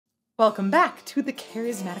Welcome back to the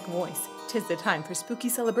Charismatic Voice. 'Tis the time for spooky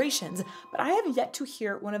celebrations, but I have yet to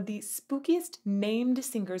hear one of the spookiest named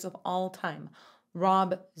singers of all time,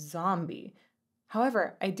 Rob Zombie.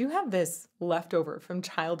 However, I do have this left over from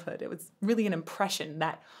childhood. It was really an impression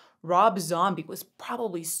that Rob Zombie was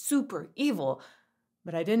probably super evil,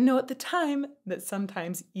 but I didn't know at the time that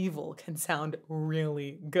sometimes evil can sound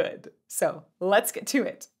really good. So let's get to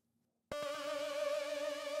it.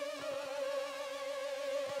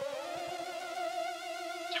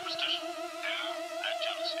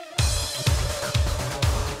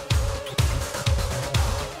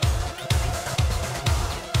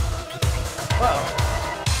 Whoa.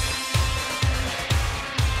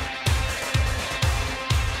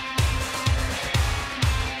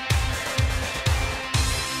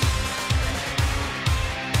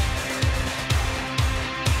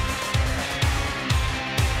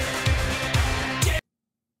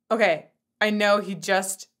 Okay, I know he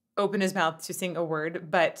just opened his mouth to sing a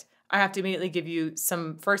word, but I have to immediately give you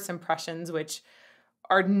some first impressions, which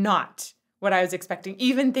are not what I was expecting.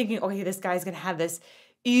 Even thinking, okay, this guy's gonna have this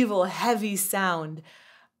evil, heavy sound.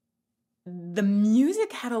 The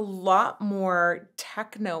music had a lot more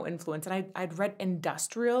techno influence, and I'd read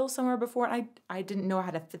industrial somewhere before. I didn't know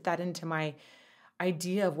how to fit that into my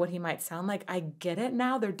idea of what he might sound like. I get it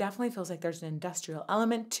now. There definitely feels like there's an industrial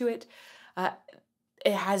element to it.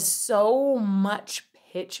 It has so much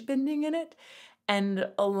pitch bending in it,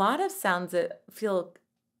 and a lot of sounds that feel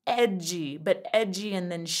edgy, but edgy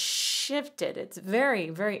and then shifted. It's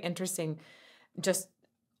very, very interesting, just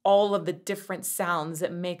all of the different sounds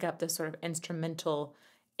that make up this sort of instrumental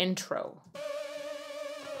intro.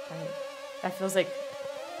 Right? That feels like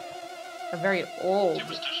a very old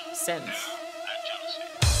synth.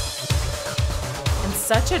 And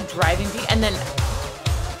such a driving beat, and then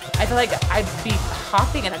I feel like I'd be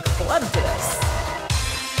hopping in a club to this.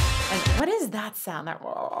 Like, what is that sound? That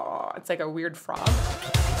it's like a weird frog.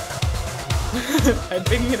 I'm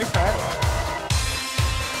thinking in a car.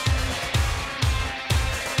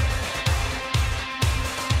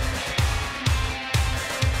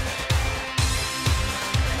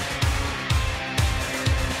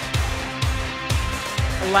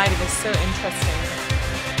 The lighting is so interesting.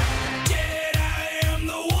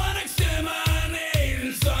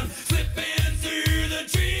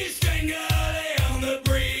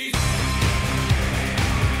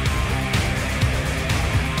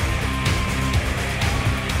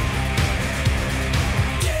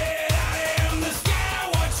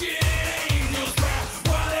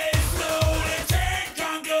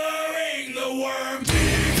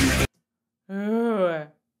 Ooh.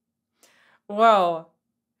 Whoa.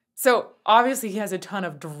 So obviously he has a ton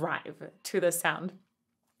of drive to the sound.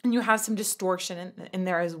 And you have some distortion in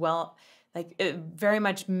there as well. Like it very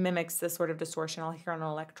much mimics the sort of distortion I'll hear on an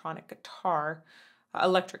electric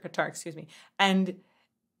guitar, excuse me. And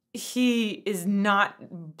he is not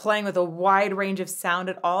playing with a wide range of sound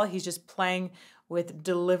at all. He's just playing with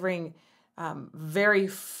delivering very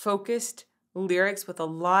focused lyrics with a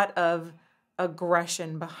lot of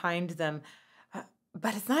aggression behind them.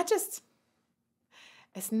 But it's not just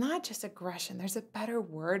aggression. There's a better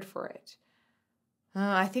word for it.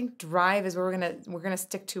 I think drive is what we're gonna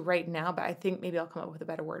stick to right now, but I think maybe I'll come up with a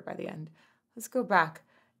better word by the end. Let's go back.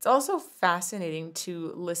 It's also fascinating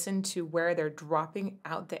to listen to where they're dropping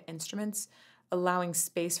out the instruments, allowing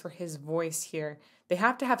space for his voice here. They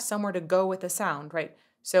have to have somewhere to go with the sound, right?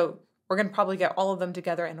 So we're gonna probably get all of them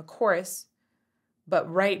together in a chorus, but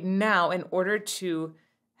right now, in order to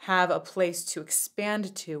have a place to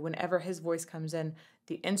expand to whenever his voice comes in,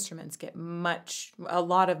 the instruments get a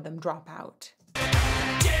lot of them drop out.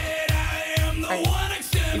 Right.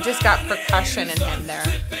 You just got percussion in him there.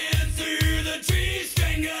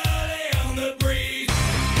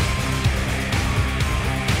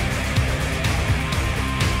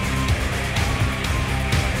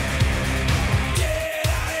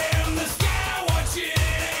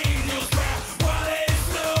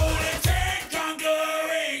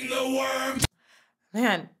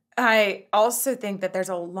 Man, I also think that there's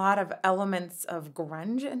a lot of elements of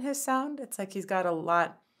grunge in his sound. It's like he's got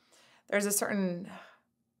there's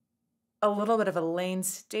a little bit of a Lane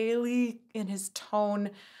Staley in his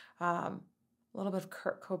tone, a little bit of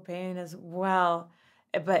Kurt Cobain as well,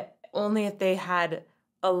 but only if they had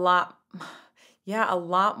a lot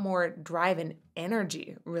more drive and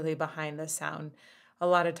energy really behind the sound. A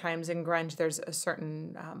lot of times in grunge, there's a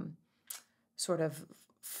certain sort of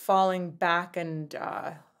falling back, and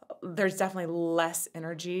there's definitely less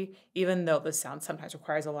energy, even though the sound sometimes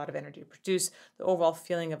requires a lot of energy to produce. The overall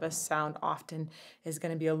feeling of a sound often is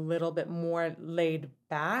going to be a little bit more laid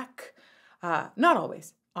back. Not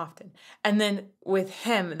always, often. And then with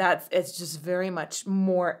him, it's just very much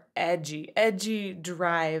more edgy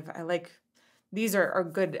drive. I like, these are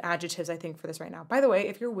good adjectives, I think, for this right now. By the way,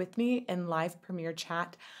 if you're with me in live premiere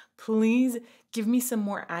chat, please give me some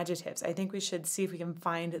more adjectives. I think we should see if we can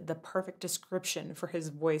find the perfect description for his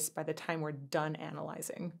voice by the time we're done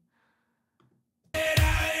analyzing.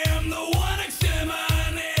 I am the one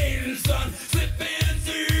exterminating sun, slipping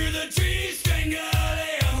through the trees,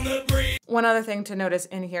 strangling on the breeze. One other thing to notice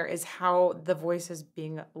in here is how the voice is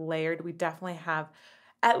being layered. We definitely have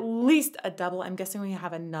at least a double. I'm guessing we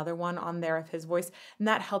have another one on there of his voice, and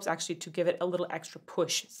that helps actually to give it a little extra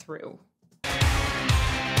push through.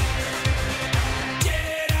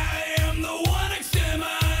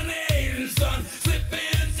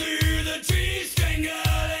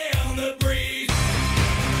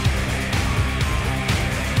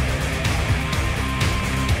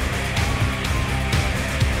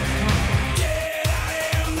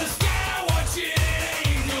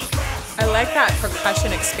 I like that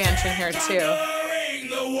percussion expansion here too.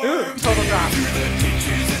 Ooh, total drop.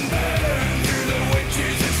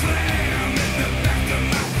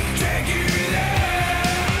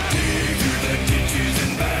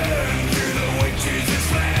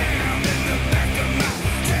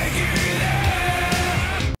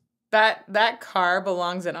 That car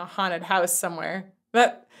belongs in a haunted house somewhere.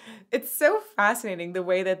 But it's so fascinating the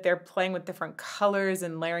way that they're playing with different colors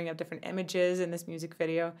and layering of different images in this music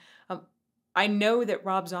video. I know that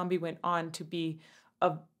Rob Zombie went on to be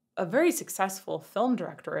a very successful film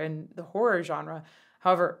director in the horror genre.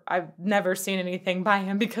 However, I've never seen anything by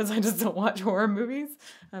him because I just don't watch horror movies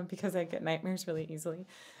because I get nightmares really easily.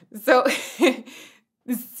 So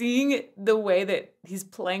seeing the way that he's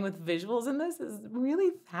playing with visuals in this is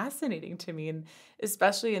really fascinating to me, and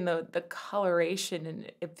especially in the coloration,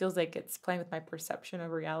 and it feels like it's playing with my perception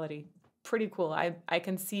of reality. Pretty cool. I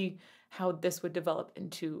can see how this would develop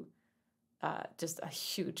into just a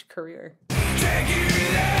huge career. Take you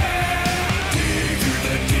there, dig through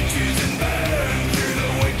the ditches and burn through the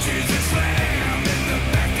witches and slam in the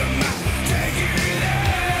back of my take you there.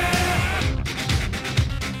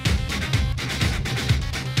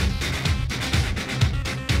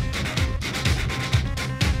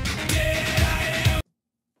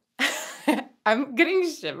 I'm getting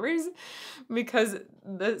shivers because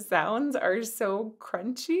the sounds are so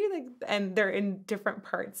crunchy, and they're in different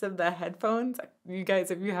parts of the headphones. You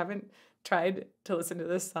guys, if you haven't tried to listen to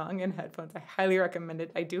this song in headphones, I highly recommend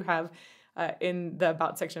it. I do have in the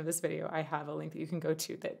about section of this video, I have a link that you can go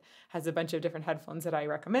to that has a bunch of different headphones that I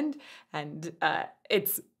recommend, and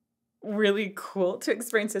it's really cool to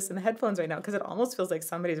experience this in the headphones right now because it almost feels like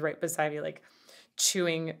somebody's right beside me, like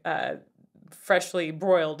chewing freshly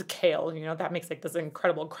broiled kale. You know, that makes like this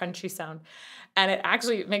incredible crunchy sound. And it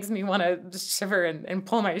actually makes me want to shiver and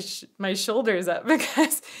pull my shoulders up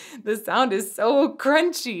because the sound is so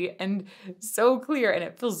crunchy and so clear, and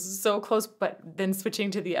it feels so close, but then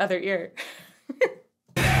switching to the other ear.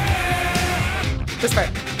 This part.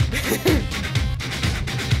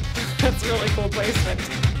 That's really cool placement.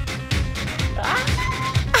 Ah!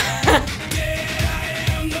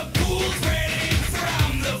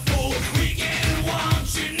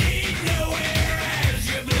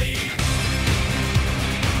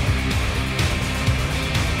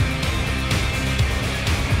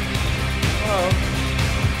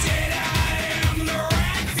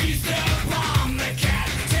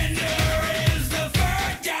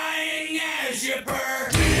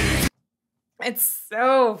 It's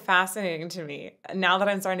so fascinating to me. Now that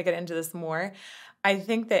I'm starting to get into this more, I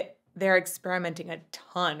think that they're experimenting a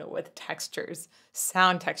ton with textures,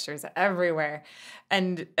 sound textures everywhere.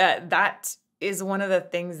 And that is one of the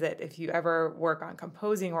things that if you ever work on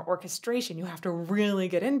composing or orchestration, you have to really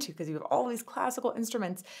get into because you have all these classical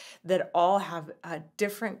instruments that all have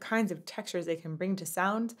different kinds of textures they can bring to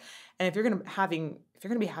sound. And if you're going to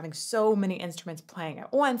be having so many instruments playing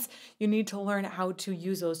at once, you need to learn how to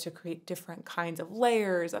use those to create different kinds of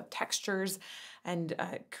layers of textures and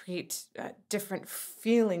create different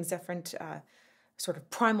feelings, different sort of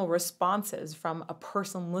primal responses from a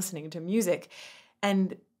person listening to music.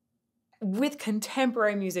 And with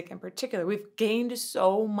contemporary music in particular, we've gained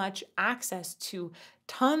so much access to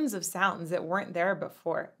tons of sounds that weren't there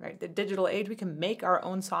before, right? The digital age, we can make our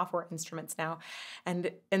own software instruments now.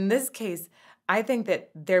 And in this case, I think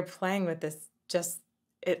that they're playing with this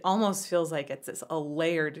it almost feels like it's a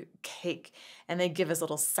layered cake, and they give us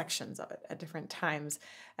little sections of it at different times.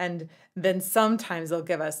 And then sometimes they'll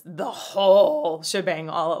give us the whole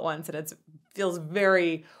shebang all at once, and it feels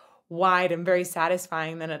very wide and very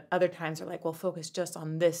satisfying. Then at other times they're like, well, focus just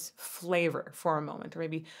on this flavor for a moment, or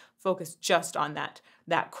maybe focus just on that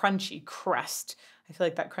crunchy crust. I feel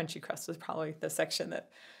like that crunchy crust was probably the section that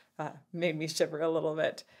made me shiver a little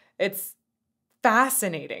bit. It's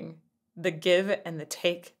fascinating, the give and the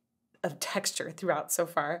take of texture throughout so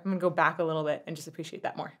far. I'm gonna go back a little bit and just appreciate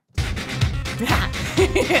that more.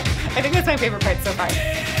 I think that's my favorite part so far.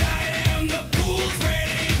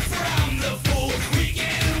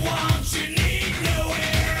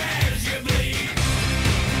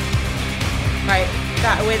 Right,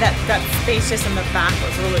 that way that got spacious in the back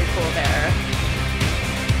was really cool there.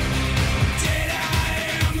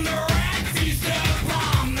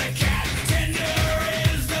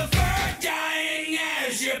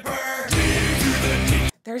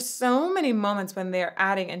 There's so many moments when they're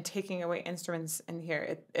adding and taking away instruments in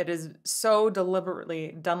here. It is so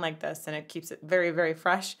deliberately done like this, and it keeps it very, very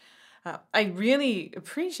fresh. I really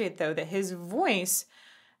appreciate, though, that his voice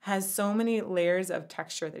has so many layers of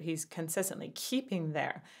texture that he's consistently keeping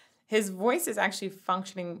there. His voice is actually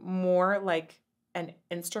functioning more like an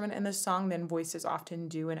instrument in this song than voices often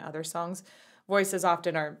do in other songs. Voices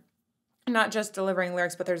often are not just delivering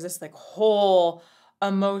lyrics, but there's this like whole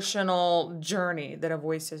emotional journey that a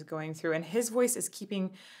voice is going through, and his voice is keeping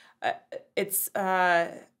it's a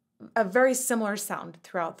very similar sound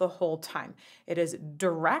throughout the whole time. It is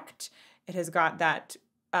direct. It has got that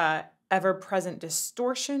ever-present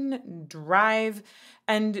distortion, drive,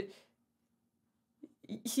 and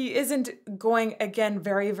he isn't going, again,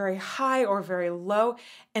 very, very high or very low.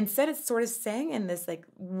 Instead, it's sort of staying in this like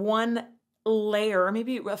one layer or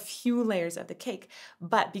maybe a few layers of the cake.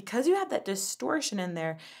 But because you have that distortion in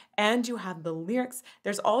there and you have the lyrics,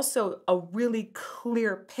 there's also a really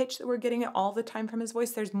clear pitch that we're getting all the time from his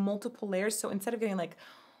voice. There's multiple layers. So instead of getting like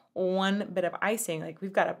one bit of icing, like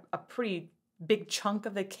we've got a pretty big chunk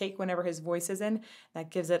of the cake whenever his voice is in. That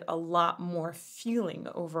gives it a lot more feeling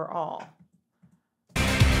overall.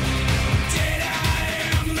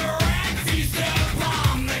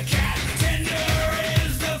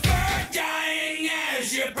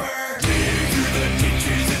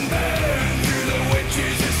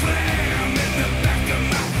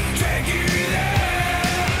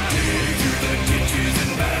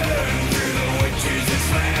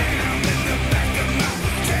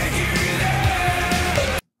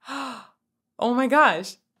 Oh my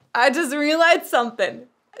gosh, I just realized something.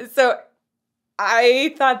 So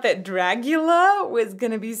I thought that Dragula was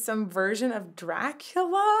going to be some version of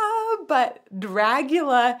Dracula, but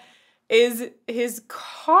Dragula is his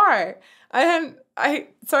car. So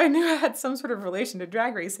I knew I had some sort of relation to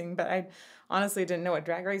drag racing, but I honestly didn't know what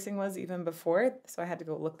drag racing was even before, so I had to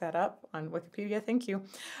go look that up on Wikipedia. Thank you.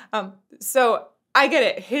 So I get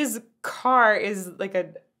it. His car is like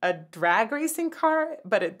a drag racing car,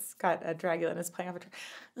 but it's got a Dragula and it's playing off a drag.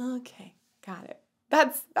 Okay, got it.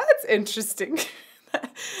 That's interesting.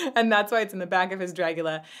 And that's why it's in the back of his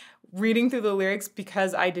Dragula. Reading through the lyrics,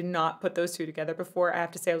 because I did not put those two together before, I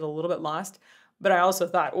have to say I was a little bit lost. But I also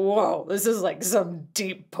thought, whoa, this is like some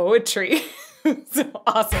deep poetry. So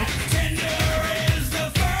awesome.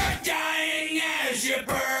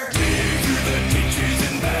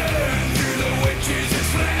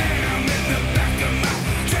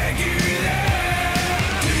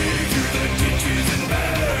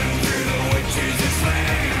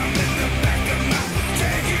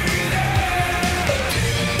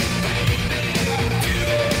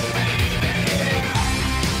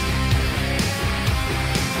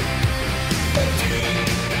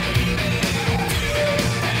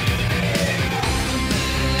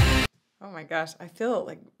 Oh my gosh, I feel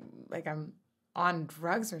like I'm on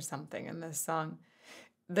drugs or something in this song.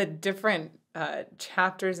 The different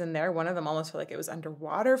chapters in there, one of them almost felt like it was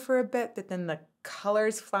underwater for a bit, but then the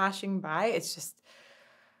colors flashing by, it's just,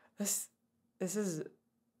 this is,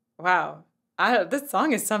 wow. This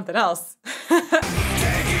song is something else.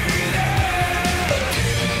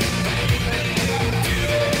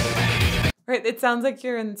 Right, it sounds like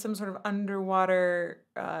you're in some sort of underwater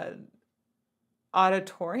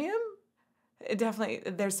auditorium. It definitely,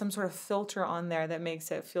 there's some sort of filter on there that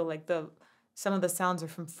makes it feel like some of the sounds are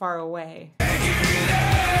from far away. A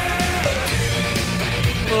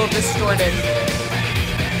little distorted.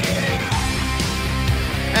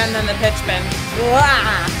 And then the pitch bend.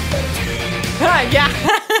 Yeah,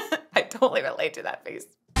 I totally relate to that face.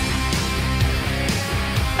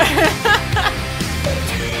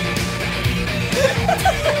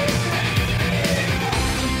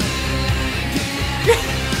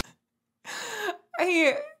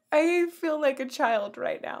 I feel like a child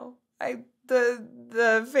right now.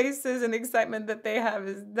 The faces and excitement that they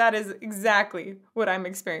have that is exactly what I'm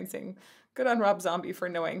experiencing. Good on Rob Zombie for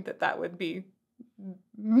knowing that would be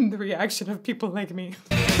the reaction of people like me.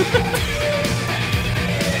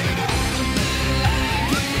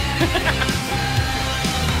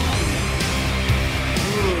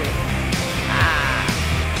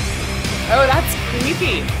 Oh, that's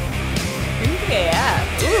creepy. Creepy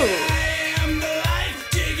AF. Ooh.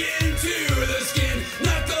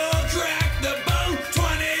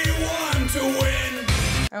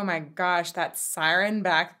 Oh my gosh, that siren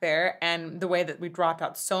back there, and the way that we dropped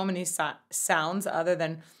out so many sounds other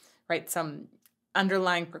than, right, some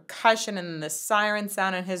underlying percussion and then the siren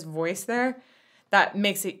sound and his voice there, that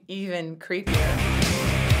makes it even creepier.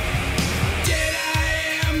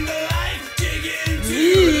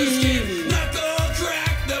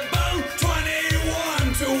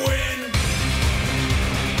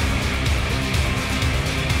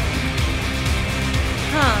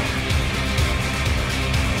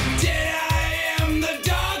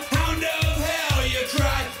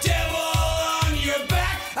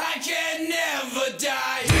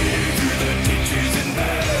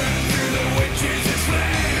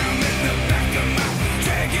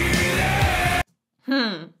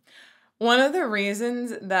 One of the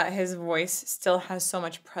reasons that his voice still has so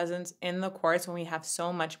much presence in the chorus when we have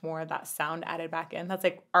so much more of that sound added back in, that's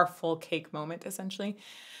like our full cake moment essentially,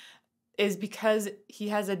 is because he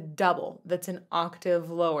has a double that's an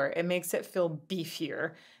octave lower. It makes it feel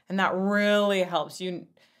beefier, and that really helps you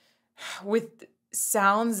with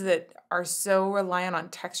sounds that are so reliant on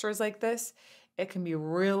textures like this. It can be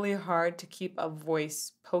really hard to keep a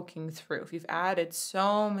voice poking through if you've added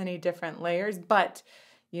so many different layers, but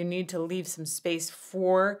you need to leave some space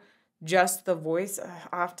for just the voice.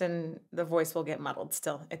 Often the voice will get muddled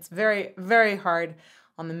still. It's very, very hard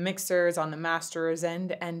on the mixers, on the master's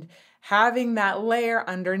end, and having that layer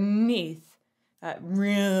underneath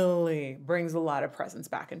really brings a lot of presence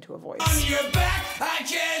back into a voice. On your back, I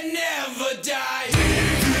can never die.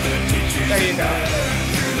 There you go.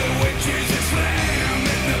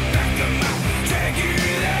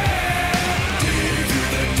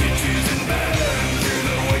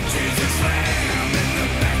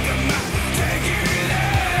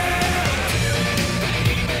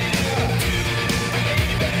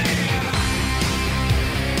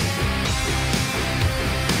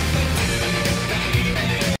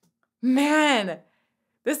 Man,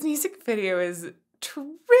 this music video is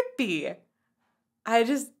trippy.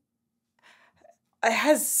 It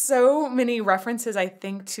has so many references, I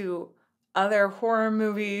think, to other horror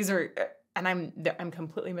movies, and I'm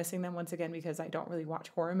completely missing them once again because I don't really watch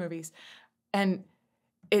horror movies. And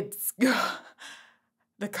it's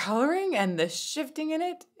the coloring and the shifting in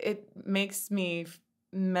it, it makes me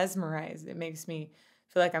mesmerized. It makes me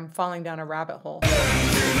feel like I'm falling down a rabbit hole.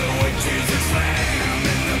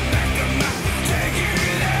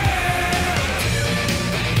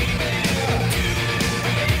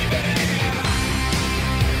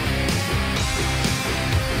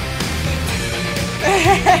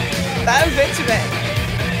 That bitch of it.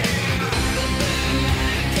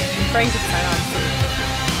 Frankenstein on food.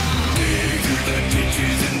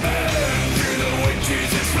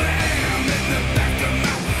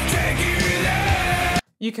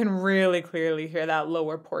 You can really clearly hear that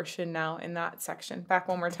lower portion now in that section. Back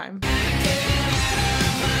one more time.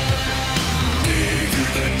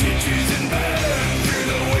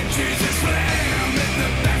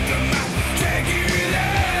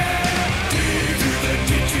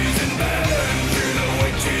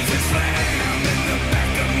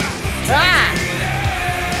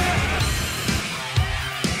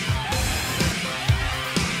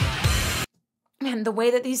 Man, the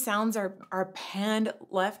way that these sounds are panned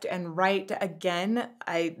left and right again,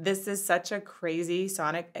 this is such a crazy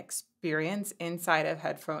sonic experience inside of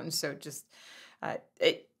headphones. So just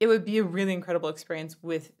it would be a really incredible experience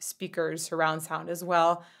with speakers, surround sound as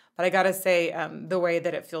well. But I gotta say, the way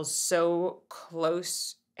that it feels so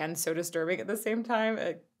close and so disturbing at the same time,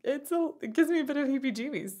 it gives me a bit of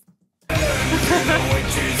heebie-jeebies.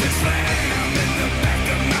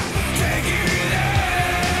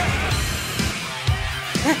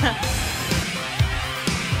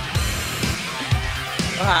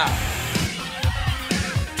 Wow.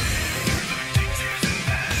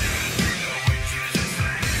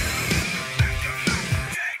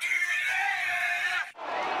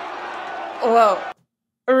 Whoa.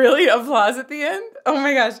 Really? Applause at the end? Oh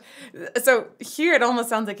my gosh. So here it almost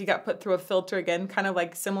sounds like you got put through a filter again, kind of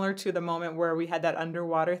like similar to the moment where we had that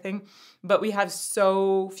underwater thing. But we have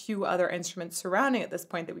so few other instruments surrounding at this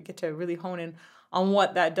point that we get to really hone in on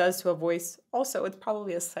what that does to a voice. Also, it's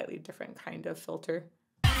probably a slightly different kind of filter.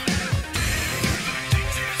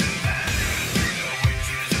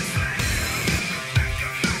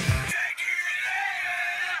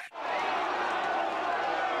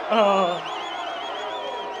 Oh,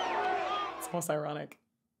 it's almost ironic.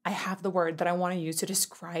 I have the word that I want to use to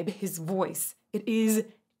describe his voice. It is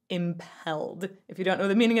impelled. If you don't know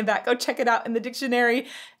the meaning of that, go check it out in the dictionary.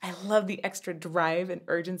 I love the extra drive and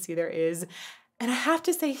urgency there is. And I have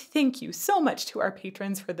to say thank you so much to our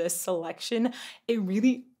patrons for this selection. It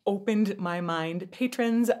really opened my mind.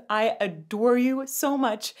 Patrons, I adore you so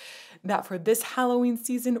much that for this Halloween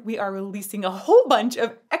season, we are releasing a whole bunch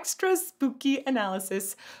of extra spooky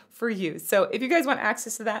analysis for you. So if you guys want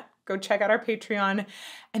access to that, go check out our Patreon,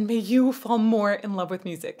 and may you fall more in love with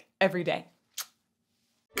music every day.